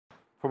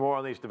For more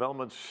on these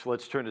developments,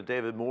 let's turn to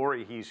David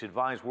Morey. He's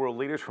advised world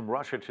leaders from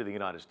Russia to the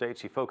United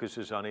States. He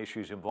focuses on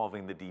issues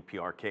involving the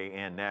DPRK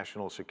and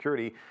national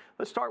security.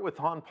 Let's start with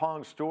Han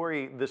Peng's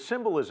story, the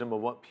symbolism of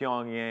what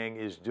Pyongyang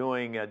is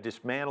doing,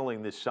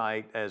 dismantling this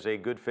site as a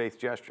good faith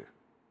gesture.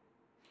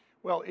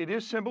 Well, it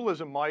is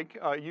symbolism, Mike.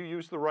 You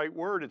used the right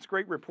word. It's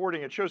great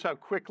reporting. It shows how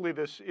quickly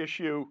this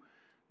issue,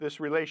 this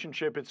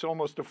relationship, it's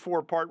almost a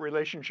four-part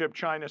relationship,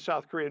 China,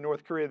 South Korea,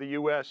 North Korea, the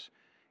U.S.,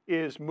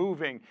 is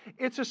moving.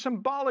 It's a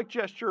symbolic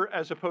gesture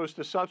as opposed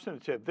to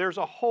substantive. There's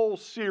a whole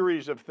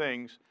series of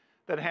things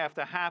that have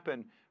to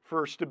happen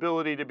for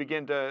stability to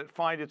begin to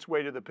find its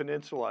way to the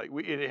peninsula.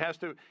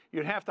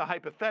 You'd have to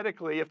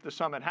hypothetically, if the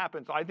summit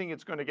happens, I think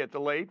it's going to get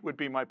delayed, would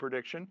be my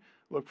prediction.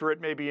 Look for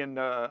it maybe in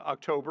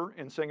October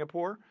in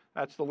Singapore.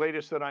 That's the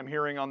latest that I'm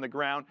hearing on the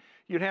ground.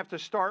 You'd have to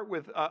start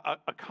with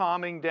a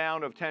calming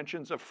down of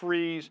tensions, a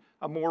freeze,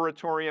 a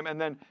moratorium, and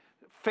then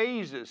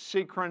phases,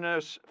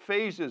 synchronous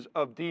phases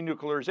of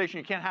denuclearization.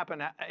 It can't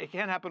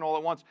happen all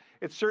at once.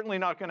 It's certainly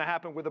not going to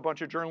happen with a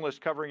bunch of journalists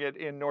covering it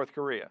in North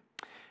Korea.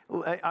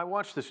 I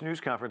watched this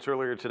news conference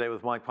earlier today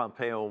with Mike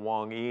Pompeo and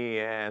Wang Yi,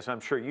 as I'm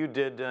sure you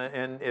did.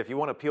 And if you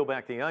want to peel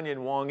back the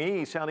onion, Wang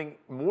Yi sounding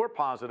more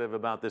positive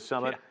about this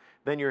summit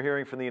than you're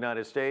hearing from the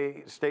United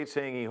States,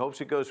 saying he hopes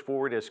it goes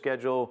forward as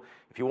scheduled.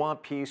 If you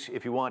want peace,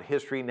 if you want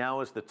history,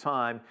 now is the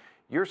time.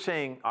 You're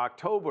saying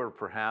October,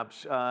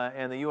 perhaps,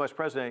 and the U.S.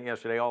 president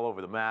yesterday all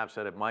over the map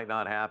said it might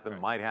not happen,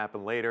 might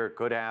happen later,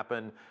 could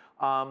happen.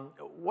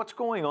 What's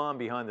going on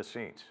behind the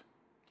scenes?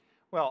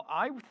 Well,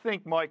 I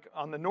think, Mike,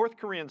 on the North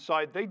Korean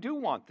side, they do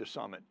want the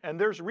summit, and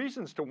there's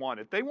reasons to want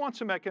it. They want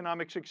some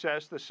economic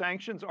success. The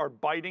sanctions are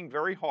biting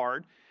very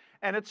hard,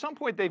 and at some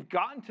point they've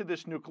gotten to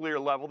this nuclear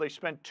level. They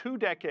spent 2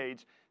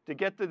 decades to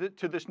get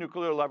to this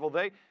nuclear level.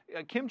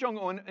 Kim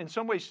Jong-un, in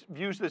some ways,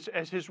 views this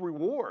as his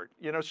reward.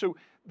 So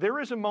there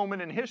is a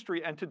moment in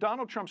history, and to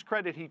Donald Trump's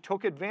credit, he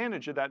took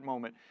advantage of that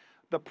moment.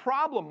 The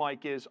problem,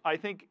 Mike, is I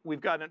think we've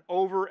got an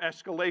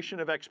over-escalation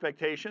of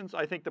expectations.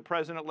 I think the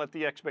president let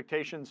the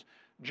expectations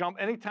jump.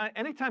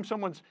 Anytime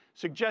someone's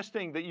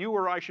suggesting that you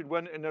or I should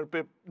win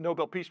a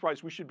Nobel Peace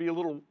Prize, we should be a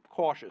little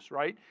cautious,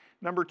 right?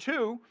 Number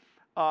two,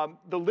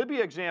 the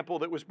Libya example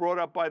that was brought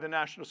up by the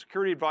National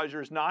Security Advisor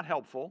is not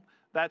helpful.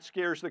 That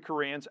scares the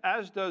Koreans,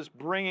 as does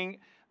bringing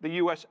the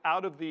U.S.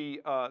 out of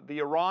the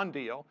Iran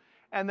deal.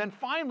 And then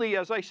finally,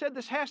 as I said,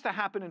 this has to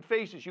happen in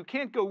phases. You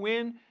can't go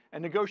in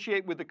and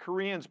negotiate with the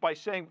Koreans by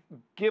saying,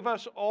 give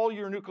us all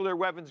your nuclear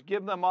weapons,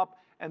 give them up,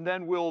 and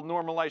then we'll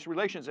normalize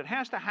relations. It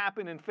has to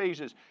happen in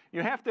phases.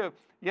 You have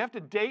to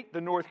date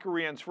the North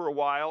Koreans for a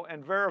while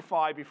and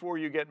verify before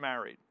you get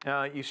married.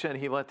 You said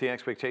he let the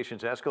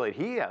expectations escalate.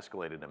 He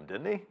escalated them,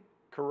 didn't he?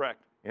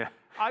 Correct. Yeah.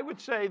 I would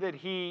say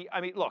that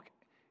look,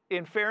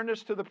 in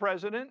fairness to the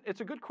president,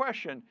 it's a good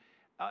question.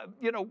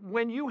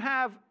 When you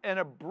have an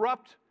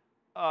abrupt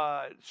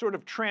sort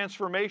of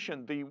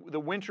transformation, the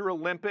Winter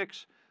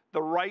Olympics,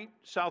 the right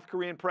South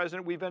Korean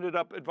president, we've ended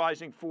up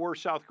advising 4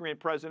 South Korean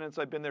presidents.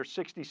 I've been there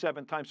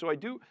 67 times. So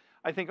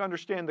I think,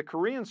 understand the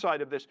Korean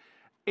side of this.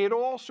 It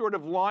all sort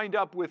of lined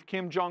up with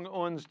Kim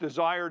Jong-un's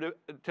desire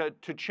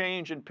to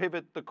change and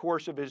pivot the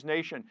course of his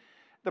nation.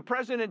 The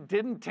president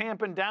didn't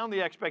tampen down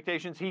the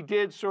expectations. He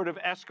did sort of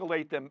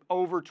escalate them,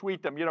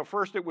 over-tweet them.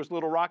 First it was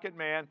Little Rocket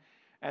Man,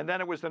 and then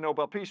it was the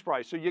Nobel Peace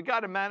Prize. So you got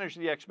to manage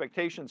the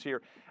expectations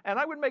here. And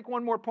I would make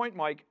one more point,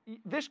 Mike.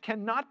 This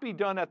cannot be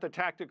done at the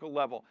tactical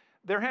level.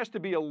 There has to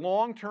be a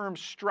long-term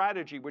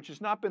strategy, which has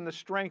not been the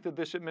strength of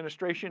this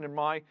administration, in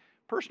my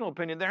personal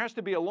opinion. There has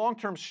to be a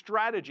long-term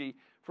strategy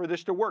for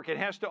this to work. It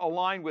has to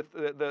align with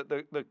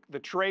the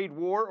trade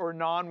war or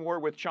non-war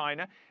with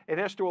China. It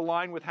has to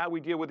align with how we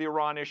deal with the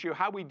Iran issue,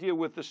 how we deal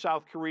with the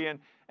South Korean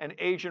and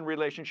Asian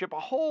relationship. A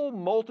whole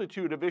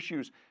multitude of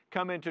issues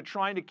come into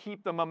trying to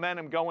keep the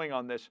momentum going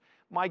on this.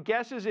 My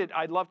guess is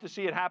I'd love to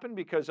see it happen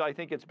because I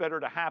think it's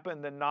better to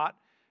happen than not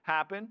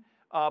happen.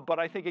 But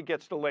I think it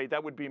gets delayed.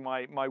 That would be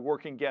my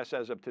working guess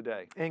as of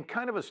today. And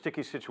kind of a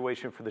sticky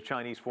situation for the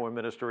Chinese foreign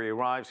minister. He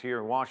arrives here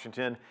in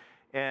Washington,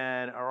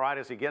 and right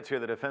as he gets here,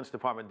 the Defense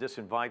Department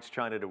disinvites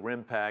China to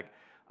RIMPAC.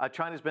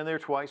 China's been there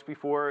twice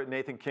before,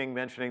 Nathan King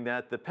mentioning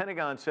that. The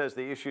Pentagon says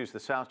the issue is the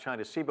South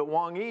China Sea, but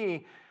Wang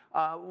Yi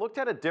looked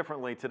at it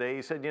differently today.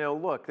 He said,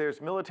 look, there's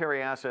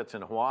military assets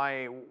in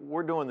Hawaii.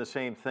 We're doing the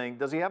same thing.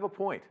 Does he have a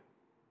point?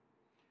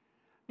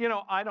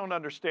 I don't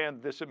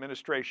understand this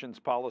administration's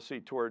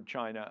policy toward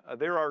China.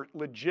 There are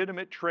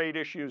legitimate trade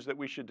issues that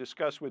we should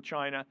discuss with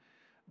China.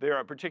 There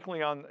are,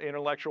 particularly on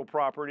intellectual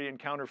property and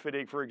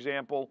counterfeiting, for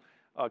example.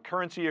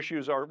 Currency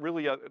issues are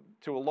really,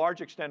 to a large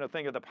extent, a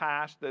thing of the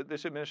past.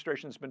 This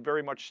administration has been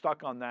very much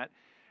stuck on that.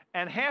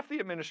 And half the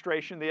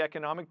administration, the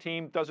economic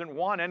team, doesn't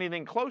want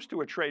anything close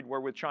to a trade war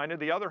with China.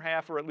 The other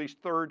half, or at least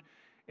third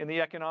in the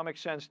economic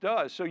sense,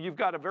 does. So you've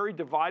got a very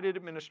divided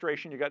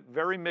administration. You've got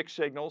very mixed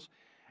signals.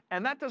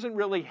 And that doesn't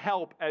really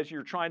help as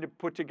you're trying to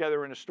put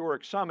together an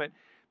historic summit,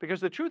 because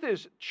the truth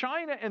is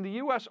China and the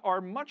U.S. are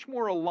much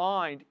more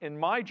aligned, in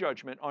my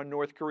judgment, on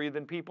North Korea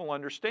than people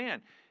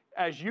understand.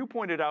 As you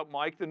pointed out,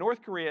 Mike, the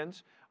North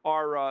Koreans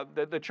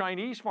the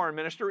Chinese foreign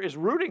minister is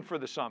rooting for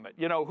the summit.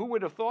 You know, who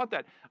would have thought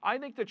that? I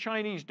think the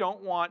Chinese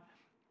don't want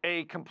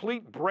a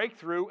complete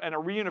breakthrough and a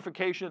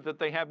reunification that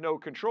they have no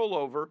control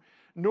over,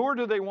 nor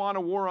do they want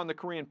a war on the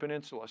Korean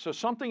Peninsula. So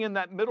something in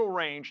that middle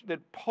range that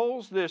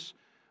pulls this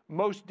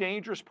most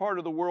dangerous part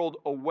of the world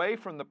away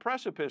from the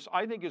precipice,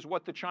 I think is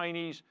what the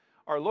Chinese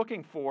are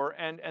looking for.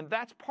 And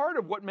that's part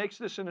of what makes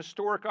this an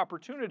historic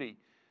opportunity,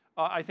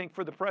 I think,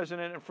 for the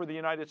president and for the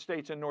United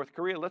States and North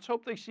Korea. Let's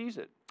hope they seize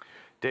it.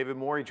 David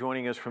Morey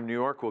joining us from New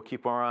York. We'll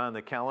keep our eye on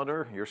the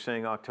calendar. You're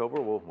saying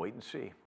October. We'll wait and see.